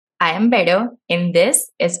I am Vero, and this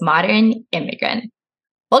is Modern Immigrant.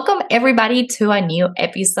 Welcome, everybody, to a new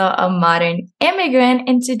episode of Modern Immigrant.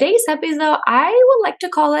 In today's episode, I would like to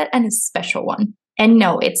call it a special one. And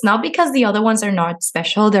no, it's not because the other ones are not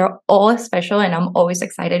special. They're all special, and I'm always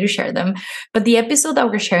excited to share them. But the episode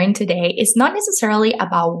that we're sharing today is not necessarily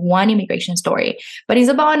about one immigration story, but it's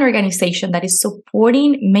about an organization that is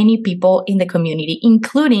supporting many people in the community,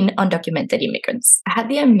 including undocumented immigrants. I had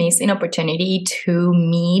the amazing opportunity to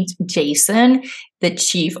meet Jason, the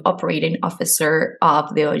Chief Operating Officer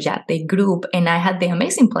of the Oyate Group, and I had the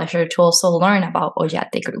amazing pleasure to also learn about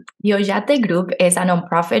Oyate Group. The Oyate Group is a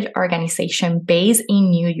nonprofit organization based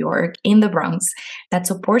in New York, in the Bronx, that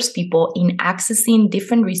supports people in accessing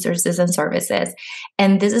different resources and services.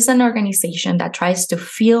 And this is an organization that tries to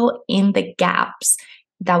fill in the gaps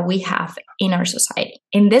that we have in our society.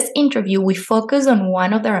 In this interview, we focus on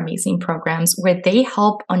one of their amazing programs where they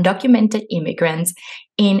help undocumented immigrants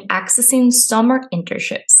in accessing summer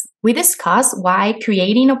internships. We discuss why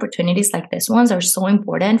creating opportunities like this ones are so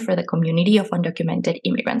important for the community of undocumented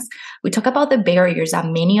immigrants. We talk about the barriers that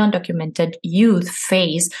many undocumented youth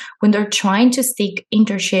face when they're trying to seek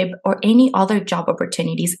internship or any other job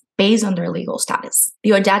opportunities based on their legal status.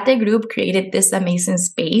 The Oyate Group created this amazing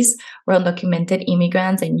space where undocumented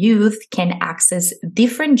immigrants and youth can access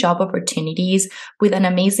different job opportunities with an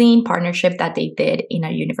amazing partnership that they did in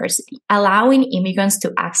a university. Allowing immigrants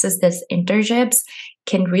to access these internships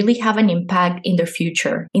can really have an impact in their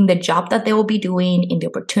future, in the job that they will be doing, in the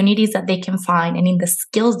opportunities that they can find, and in the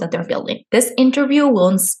skills that they're building. This interview will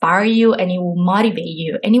inspire you and it will motivate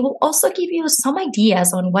you, and it will also give you some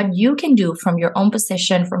ideas on what you can do from your own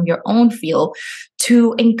position, from your own field,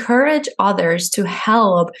 to encourage others to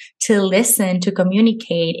help, to listen, to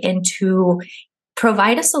communicate, and to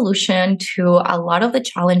provide a solution to a lot of the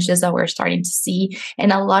challenges that we're starting to see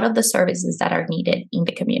and a lot of the services that are needed in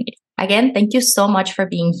the community. Again, thank you so much for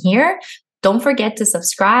being here. Don't forget to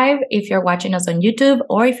subscribe if you're watching us on YouTube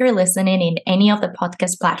or if you're listening in any of the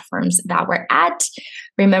podcast platforms that we're at.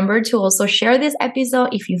 Remember to also share this episode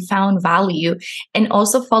if you found value, and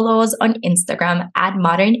also follow us on Instagram at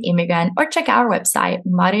Modern Immigrant, or check out our website,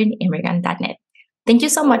 modernimmigrant.net. Thank you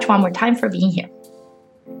so much one more time for being here.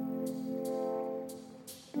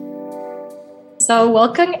 So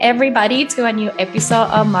welcome everybody to a new episode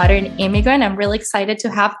of Modern Immigrant. I'm really excited to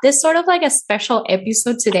have this sort of like a special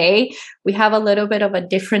episode today. We have a little bit of a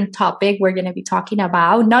different topic we're going to be talking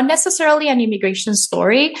about, not necessarily an immigration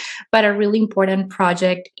story, but a really important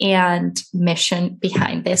project and mission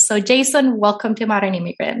behind this. So Jason, welcome to Modern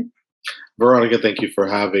Immigrant. Veronica, thank you for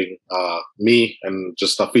having me and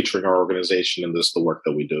just featuring our organization in the work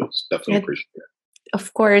that we do. Definitely appreciate it.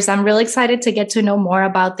 Of course, I'm really excited to get to know more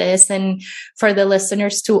about this, and for the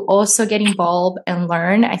listeners to also get involved and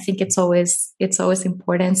learn. I think it's always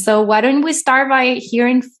important. So why don't we start by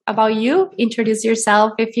hearing about you? Introduce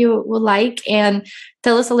yourself if you would like, and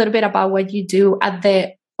tell us a little bit about what you do at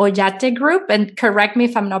the Oyate Group, and correct me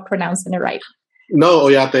if I'm not pronouncing it right. No,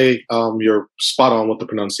 Oyate, you're spot on with the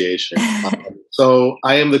pronunciation. So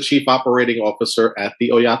I am the Chief Operating Officer at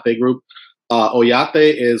the Oyate Group.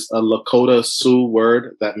 Oyate is a Lakota Sioux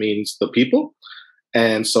word that means the people.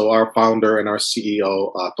 And so our founder and our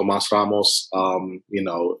CEO, Tomas Ramos,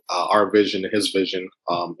 our vision, his vision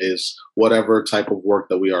is whatever type of work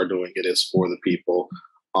that we are doing, it is for the people.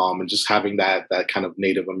 And just having that kind of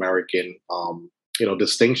Native American,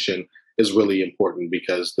 distinction is really important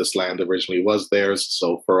because this land originally was theirs.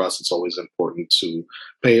 So for us, it's always important to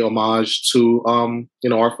pay homage to,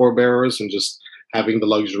 our forebearers, and just having the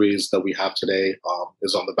luxuries that we have today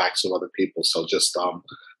is on the backs of other people. So just a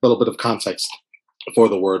little bit of context for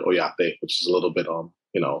the word Oyate, which is a little bit,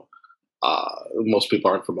 most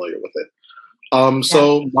people aren't familiar with it. The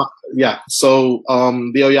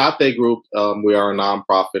Oyate Group, we are a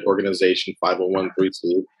nonprofit organization,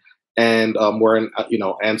 501(c)(3), and we're an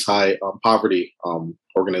anti-poverty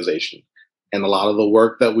organization. And a lot of the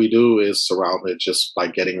work that we do is surrounded just by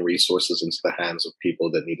getting resources into the hands of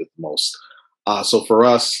people that need it the most. So for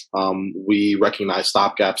us, we recognize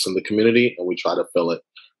stopgaps in the community, and we try to fill it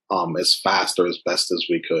as fast or as best as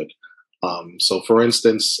we could. So for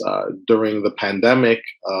instance, during the pandemic,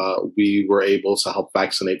 we were able to help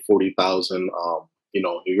vaccinate 40,000,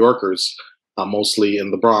 New Yorkers, mostly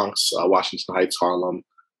in the Bronx, Washington Heights, Harlem,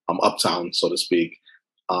 uptown, so to speak.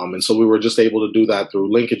 And so we were just able to do that through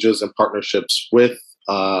linkages and partnerships with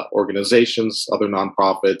organizations, other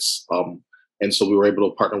nonprofits. And so we were able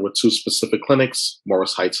to partner with two specific clinics,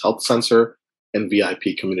 Morris Heights Health Center and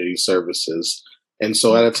VIP Community Services. And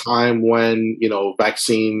so at a time when,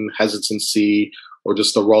 vaccine hesitancy or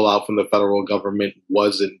just the rollout from the federal government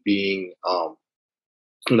wasn't being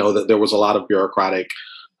that there was a lot of bureaucratic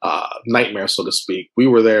nightmare, so to speak. We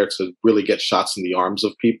were there to really get shots in the arms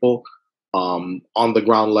of people on the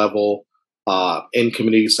ground level, in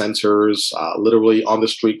community centers, literally on the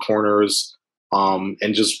street corners,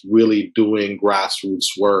 and just really doing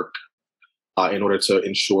grassroots work in order to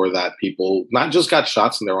ensure that people not just got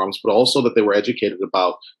shots in their arms, but also that they were educated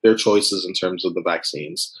about their choices in terms of the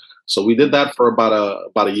vaccines. So we did that for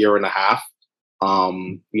about a year and a half.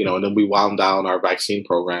 And then we wound down our vaccine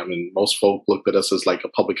program, and most folk looked at us as like a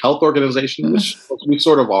public health organization, which we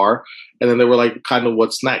sort of are. And then they were like, kind of,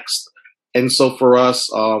 what's next? And so for us,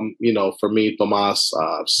 for me, Tomas,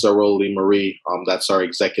 Cyril, Lee Marie, that's our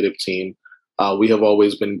executive team. We have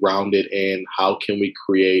always been grounded in how can we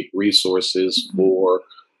create resources for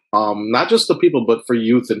not just the people, but for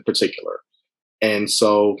youth in particular. And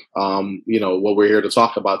so, what we're here to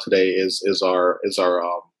talk about today is our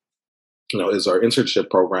internship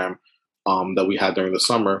program that we had during the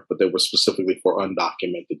summer, but they were specifically for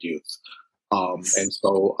undocumented youth. And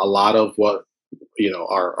so a lot of what,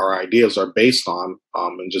 our ideas are based on,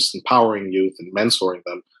 and just empowering youth and mentoring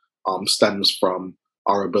them, stems from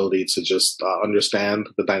our ability to just understand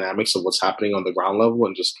the dynamics of what's happening on the ground level,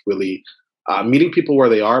 and just really meeting people where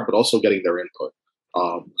they are, but also getting their input.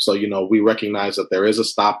 So we recognize that there is a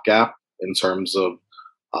stopgap in terms of,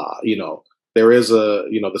 there is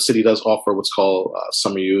the city does offer what's called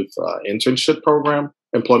summer youth employment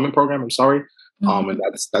program. I'm sorry. And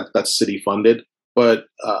that's city funded, but,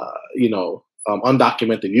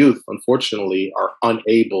 undocumented youth, unfortunately, are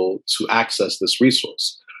unable to access this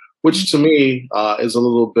resource, which to me is a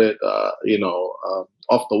little bit,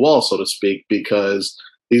 off the wall, so to speak, because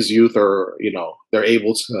these youth are, they're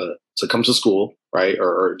able to come to school, right,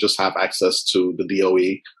 or just have access to the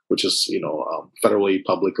DOE, which is, federally,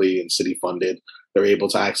 publicly, and city funded. They're able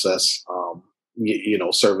to access,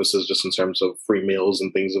 services just in terms of free meals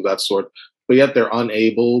and things of that sort. But yet they're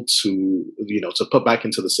unable to, to put back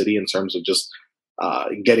into the city in terms of just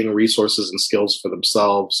getting resources and skills for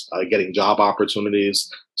themselves, getting job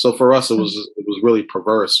opportunities. So for us, it was really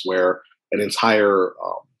perverse, where an entire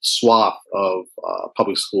swath of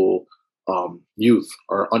public school youth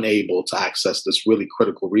are unable to access this really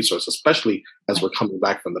critical resource, especially as we're coming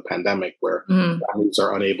back from the pandemic, where families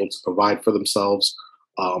are unable to provide for themselves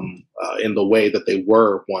in the way that they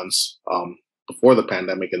were once before the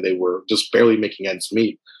pandemic, and they were just barely making ends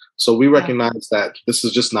meet. So we recognize that this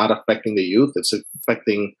is just not affecting the youth; it's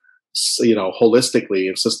affecting, holistically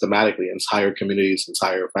and systematically entire communities,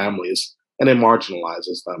 entire families, and it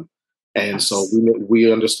marginalizes them. And so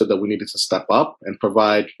we understood that we needed to step up and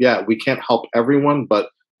provide. Yeah, we can't help everyone, but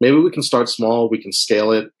maybe we can start small. We can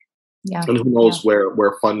scale it, and who knows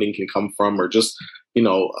where funding can come from, or just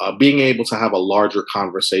being able to have a larger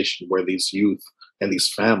conversation where these youth and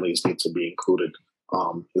these families need to be included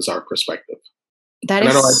is our perspective. I know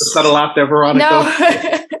I just said a lot there, Veronica.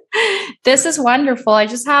 No. This is wonderful. I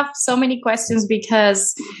just have so many questions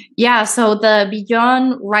because, so the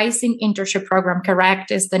Beyond Rising Internship Program,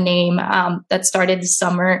 correct, is the name that started this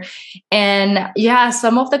summer. And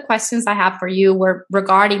some of the questions I have for you were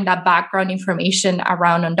regarding that background information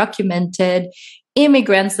around undocumented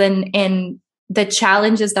immigrants and the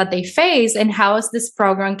challenges that they face, and how is this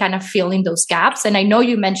program kind of filling those gaps? And I know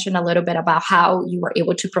you mentioned a little bit about how you were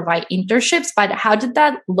able to provide internships, but how did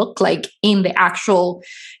that look like in the actual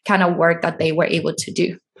kind of work that they were able to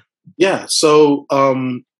do? Yeah, so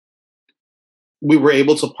we were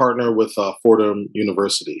able to partner with Fordham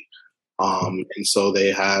University. And so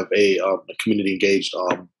they have a community engaged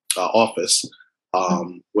office,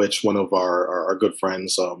 which one of our good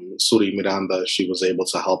friends, Suri Miranda, she was able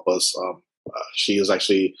to help us. She is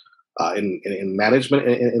actually in management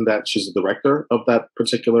in that she's the director of that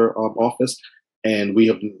particular office. And we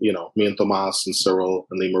have, me and Tomas and Cyril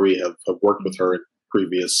and Lee Marie have worked with her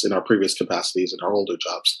in our previous capacities in our older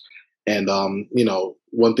jobs. And,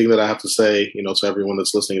 one thing that I have to say, to everyone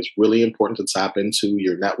that's listening, is really important to tap into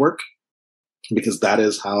your network, because that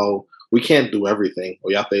is how we can't do everything.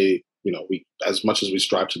 Oyate, we, as much as we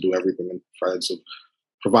strive to do everything in terms of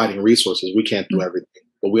providing resources, we can't do everything.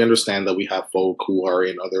 But we understand that we have folk who are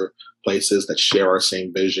in other places that share our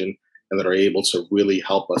same vision and that are able to really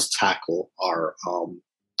help us tackle our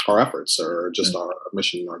efforts, or just our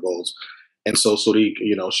mission and our goals. And so Suri,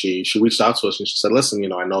 she reached out to us and she said, listen,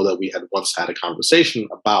 I know that we had once had a conversation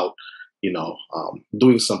about,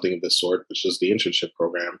 doing something of this sort, which is the internship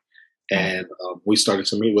program. And we started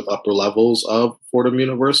to meet with upper levels of Fordham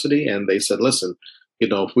University, and they said, listen,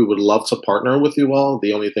 we would love to partner with you all.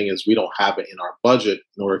 The only thing is we don't have it in our budget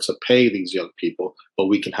in order to pay these young people, but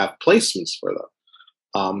we can have placements for them.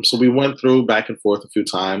 So we went through back and forth a few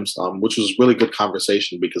times, which was really good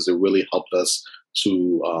conversation because it really helped us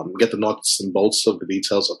to get the nuts and bolts of the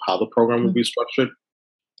details of how the program would be structured.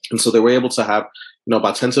 And so they were able to have,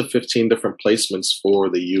 about 10 to 15 different placements for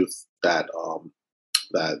the youth that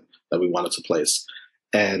we wanted to place.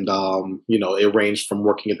 And, it ranged from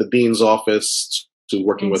working at the dean's office to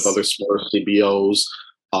working with other smaller CBOs,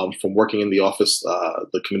 from working in the office,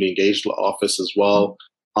 the community engaged office as well.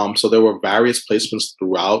 So there were various placements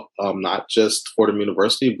throughout, not just Fordham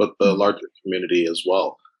University, but the larger community as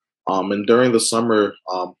well. And during the summer,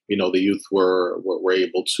 the youth were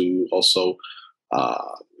able to also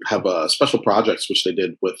have special projects which they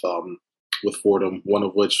did with Fordham. One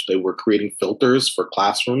of which they were creating filters for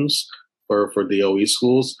classrooms for DOE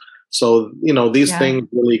schools. So these things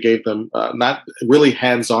really gave them not really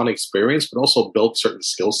hands-on experience, but also built certain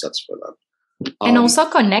skill sets for them. And also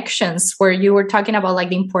connections, where you were talking about like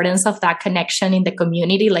the importance of that connection in the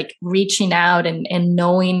community, like reaching out and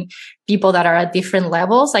knowing people that are at different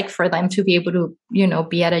levels, like for them to be able to,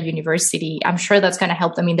 be at a university. I'm sure that's going to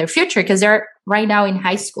help them in their future because they're right now in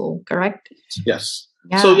high school, correct? Yes.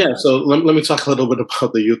 Yeah. So let me talk a little bit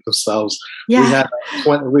about the youth themselves. Yeah.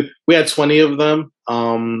 We had 20 of them,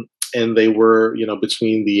 and they were,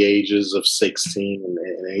 between the ages of 16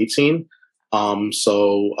 and 18.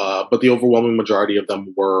 But the overwhelming majority of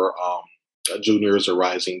them were juniors or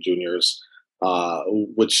rising juniors,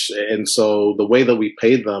 and so the way that we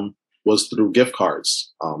paid them was through gift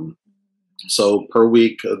cards. So per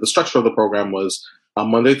week, the structure of the program was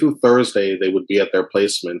Monday through Thursday, they would be at their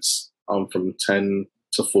placements from 10 a.m.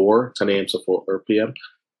 to 4 p.m.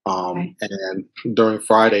 And during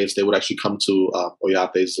Fridays, they would actually come to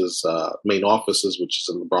Oyate's main offices, which is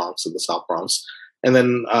in the Bronx, in the South Bronx. And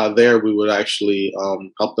then there we would actually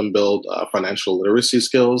help them build financial literacy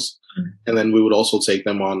skills. And then we would also take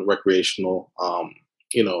them on recreational,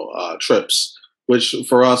 trips, which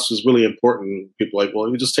for us was really important. People are like, well,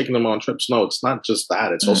 you're just taking them on trips. No, it's not just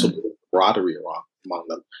that. It's also camaraderie among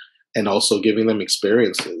them and also giving them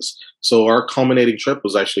experiences. So our culminating trip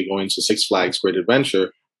was actually going to Six Flags Great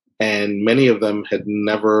Adventure. And many of them had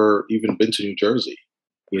never even been to New Jersey,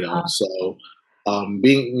 so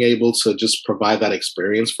being able to just provide that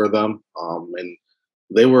experience for them, and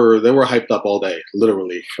they were hyped up all day,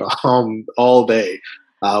 literally, all day.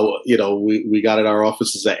 We got at our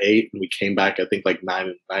offices at 8 and we came back, I think, like 9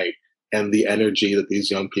 at night. And the energy that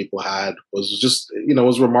these young people had was just,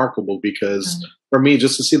 was remarkable because for me,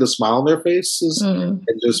 just to see the smile on their faces and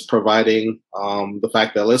just providing the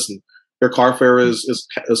fact that, listen, your car fare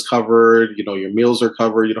is covered, your meals are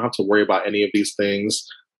covered. You don't have to worry about any of these things.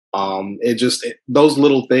 Those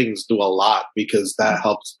little things do a lot because that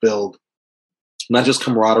helps build not just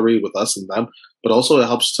camaraderie with us and them, but also it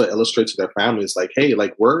helps to illustrate to their families like, hey,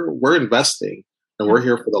 like we're investing and we're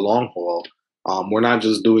here for the long haul. We're not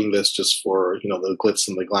just doing this just for, the glitz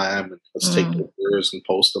and the glam and let's take pictures and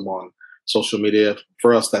post them on social media.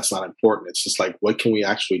 For us, that's not important. It's just like, what can we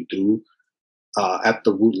actually do at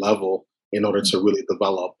the root level in order to really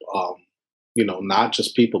develop, not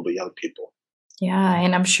just people, but young people. Yeah.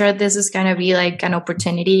 And I'm sure this is going to be like an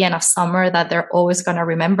opportunity and a summer that they're always going to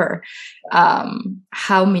remember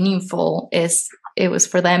how meaningful it was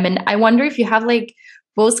for them. And I wonder if you have like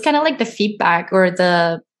both kind of like the feedback or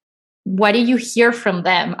what did you hear from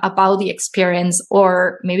them about the experience,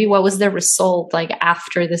 or maybe what was the result like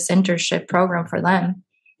after this internship program for them?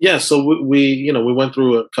 Yeah, so we went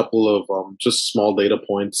through a couple of just small data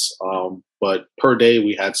points, but per day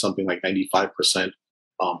we had something like 95%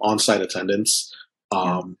 on-site attendance,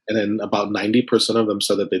 and then about 90% of them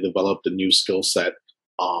said that they developed a new skill set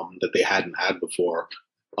that they hadn't had before.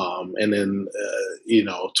 And then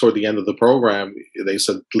toward the end of the program, they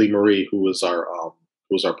said Lee Marie, who was our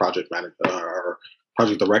project manager, our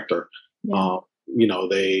project director.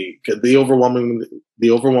 The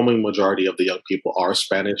overwhelming majority of the young people are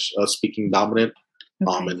Spanish speaking dominant,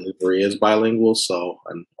 and Maria is bilingual. So,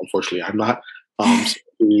 and unfortunately, I'm not.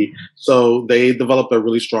 So they developed a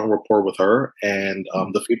really strong rapport with her, and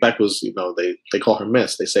the feedback was, they call her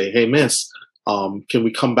Miss. They say, "Hey, Miss, can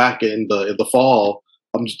we come back in the fall?"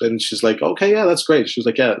 And she's like, "Okay, yeah, that's great." She was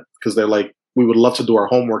like, "Yeah," because they're like, "We would love to do our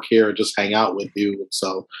homework here and just hang out with you." And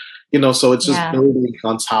so, so it's just building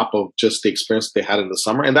on top of just the experience they had in the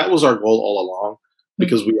summer. And that was our goal all along,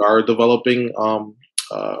 because we are developing,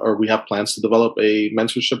 or we have plans to develop a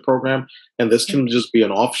mentorship program. And this can just be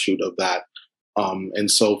an offshoot of that. And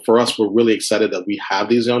so for us, we're really excited that we have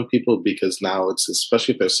these young people, because now it's,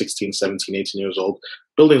 especially if they're 16, 17, 18 years old,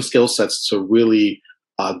 building skill sets to really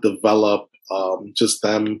develop just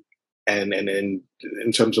them and in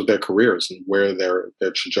terms of their careers and where their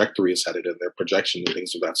trajectory is headed and their projection and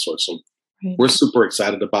things of that sort. So Right. we're super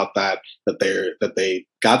excited about that they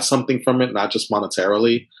got something from it, not just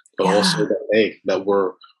monetarily, but also that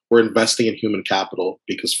we're investing in human capital,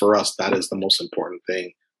 because for us that is the most important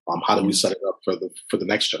thing. How do we set it up for the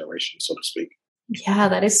next generation, so to speak? Yeah,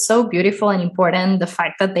 that is so beautiful and important. The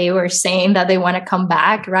fact that they were saying that they want to come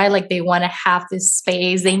back, right? Like they want to have this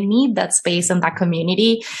space. They need that space in that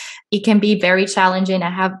community. It can be very challenging. I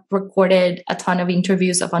have recorded a ton of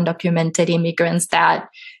interviews of undocumented immigrants that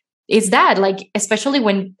is that, like, especially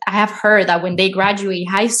when I have heard that when they graduate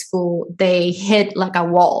high school, they hit like a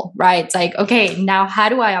wall, right? It's like, okay, now how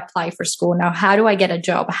do I apply for school? Now, how do I get a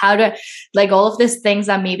job? How do, like, all of these things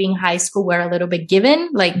that maybe in high school were a little bit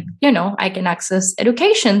given, like, I can access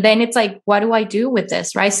education. Then it's like, what do I do with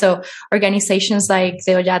this, right? So organizations like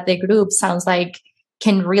the Oyate group sounds like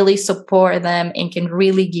can really support them and can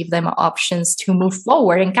really give them options to move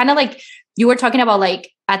forward. And kind of like you were talking about, like,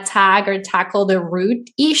 attack or tackle the root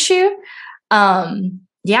issue.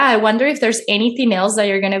 I wonder if there's anything else that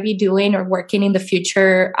you're going to be doing or working in the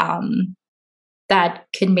future that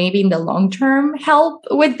can maybe in the long term help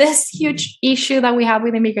with this huge issue that we have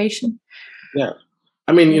with immigration. Yeah,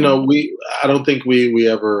 I mean, I don't think we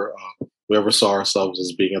ever saw ourselves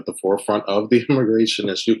as being at the forefront of the immigration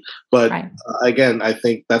issue, but again, I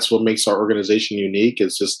think that's what makes our organization unique.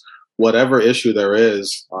 Is just whatever issue there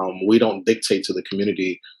is, we don't dictate to the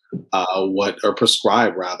community or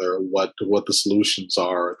prescribe rather what the solutions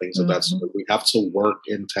are, or things of that sort. We have to work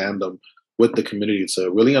in tandem with the community to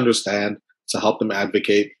really understand, to help them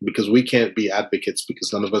advocate, because we can't be advocates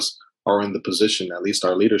because none of us are in the position, at least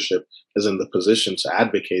our leadership is in the position to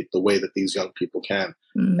advocate the way that these young people can.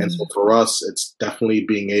 And so for us, it's definitely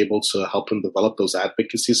being able to help them develop those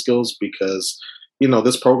advocacy skills, because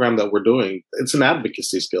this program that we're doing, it's an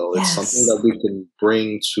advocacy skill. It's something that we can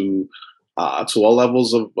bring to all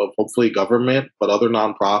levels of hopefully government, but other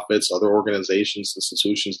nonprofits, other organizations,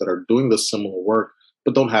 institutions that are doing this similar work,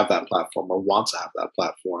 but don't have that platform or want to have that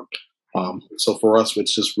platform. So for us,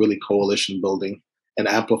 it's just really coalition building and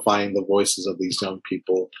amplifying the voices of these young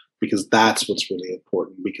people, because that's what's really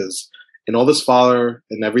important. Because in all this fodder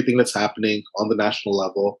and everything that's happening on the national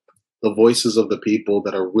level, the voices of the people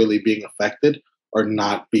that are really being affected are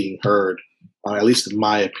not being heard, at least in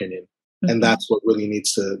my opinion. And that's what really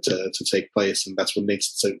needs to take place. And that's what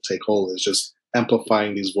needs to take hold, is just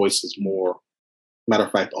amplifying these voices more. Matter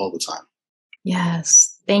of fact, all the time.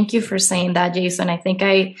 Yes. Thank you for saying that, Jason. I think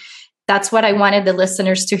that's what I wanted the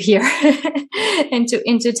listeners to hear and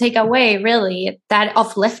to take away, really, that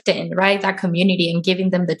uplifting, right? That community, and giving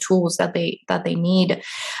them the tools that they need.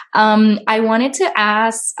 I wanted to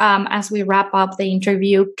ask, as we wrap up the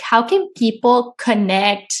interview, how can people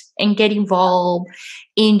connect and get involved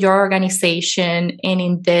in your organization and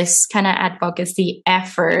in this kind of advocacy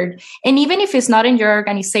effort? And even if it's not in your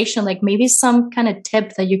organization, like maybe some kind of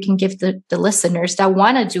tip that you can give the listeners that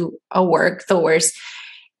want to do a work towards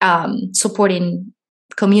supporting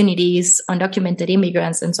communities, undocumented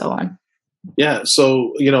immigrants, and so on. Yeah.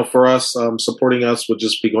 So, for us, supporting us would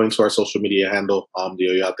just be going to our social media handle, the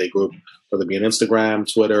Oyate group, whether it be on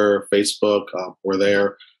Instagram, Twitter, Facebook, we're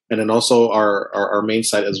there. And then also our main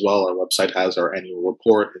site as well. Our website has our annual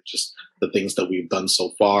report and just the things that we've done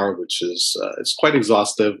so far, which is, it's quite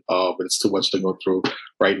exhaustive, but it's too much to go through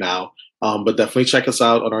right now. But definitely check us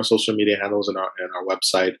out on our social media handles and our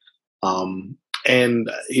website. And,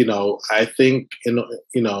 I think,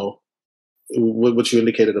 what you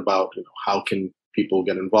indicated about, how can people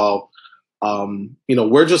get involved?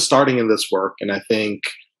 We're just starting in this work, and I think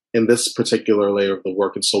in this particular layer of the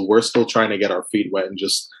work. And so we're still trying to get our feet wet and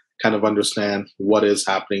just kind of understand what is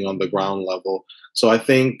happening on the ground level. So I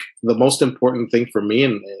think the most important thing for me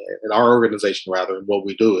and in our organization, rather, and what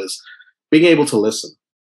we do, is being able to listen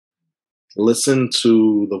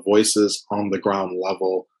to the voices on the ground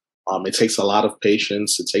level. It takes a lot of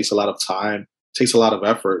patience. It takes a lot of time. It takes a lot of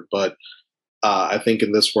effort. But I think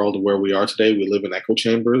in this world where we are today, we live in echo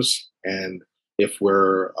chambers. And if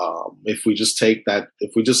we just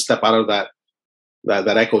step out of that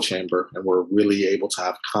echo chamber, and we're really able to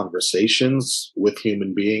have conversations with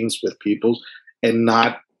human beings, with people, and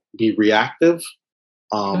not be reactive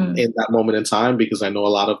in that moment in time, because I know a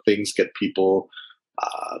lot of things get people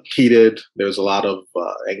heated. There's a lot of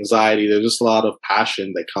anxiety. There's just a lot of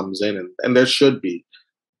passion that comes in, and there should be.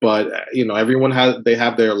 But everyone have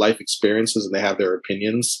their life experiences and they have their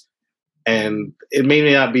opinions, and it may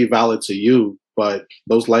not be valid to you, but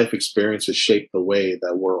those life experiences shape the way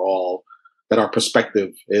that our perspective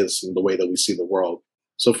is and the way that we see the world.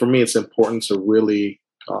 So for me, it's important to really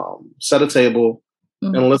set a table,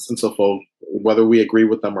 and listen to folk, whether we agree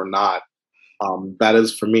with them or not. That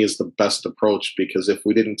is, for me, is the best approach, because if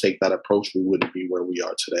we didn't take that approach, we wouldn't be where we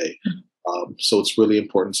are today. So it's really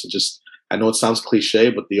important to just, I know it sounds cliche,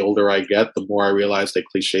 but the older I get, the more I realize that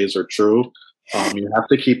cliches are true. You have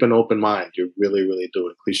to keep an open mind. You really, really do.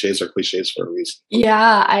 And cliches are cliches for a reason.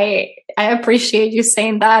 Yeah, I appreciate you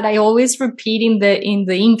saying that. I always repeat in the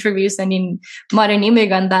interviews and in Modern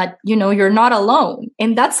Immigrant that, you're not alone.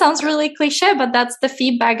 And that sounds really cliche, but that's the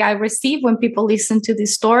feedback I receive when people listen to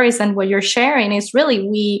these stories. And what you're sharing is really,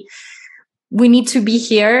 we need to be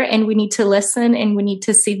here, and we need to listen, and we need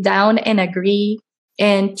to sit down and agree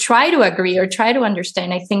and try to agree or try to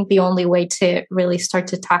understand. I think the only way to really start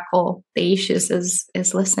to tackle the issues is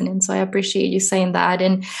listening. So I appreciate you saying that.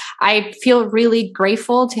 And I feel really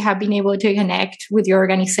grateful to have been able to connect with your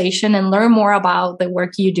organization and learn more about the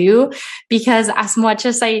work you do. Because as much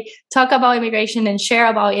as I talk about immigration and share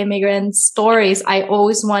about immigrant stories, I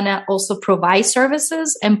always want to also provide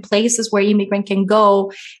services and places where immigrants can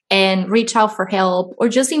go and reach out for help or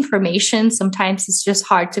just information. Sometimes it's just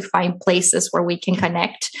hard to find places where we can connect.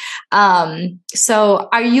 So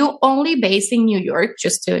are you only based in New York,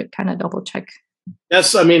 just to kind of double check?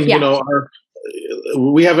 Yes. I mean,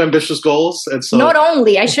 we have ambitious goals. And so not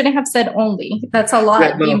only, I shouldn't have said only. That's a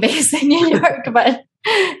lot being based in New York, but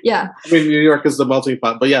yeah. I mean, New York is the melting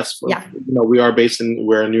pot, but yes, we are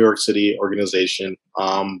we're a New York City organization.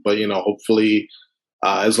 But hopefully,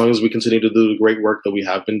 as long as we continue to do the great work that we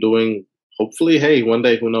have been doing, hopefully, hey, one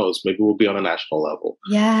day, who knows, maybe we'll be on a national level.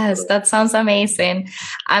 Yes, that sounds amazing.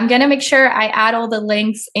 I'm going to make sure I add all the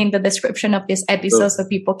links in the description of this episode so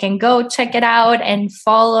people can go check it out and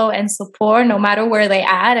follow and support no matter where they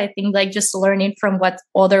at. I think just learning from what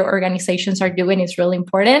other organizations are doing is really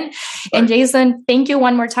important. Right. And Jason, thank you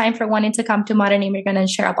one more time for wanting to come to Modern Immigrant and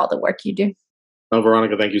share about the work you do. No,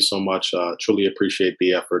 Veronica, thank you so much. Truly appreciate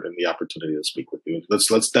the effort and the opportunity to speak with you.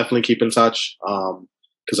 Let's definitely keep in touch.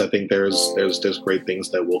 Because I think there's great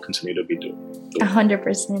things that we'll continue to be doing.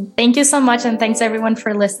 100%. Thank you so much. And thanks everyone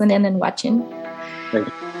for listening and watching. Thank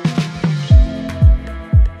you.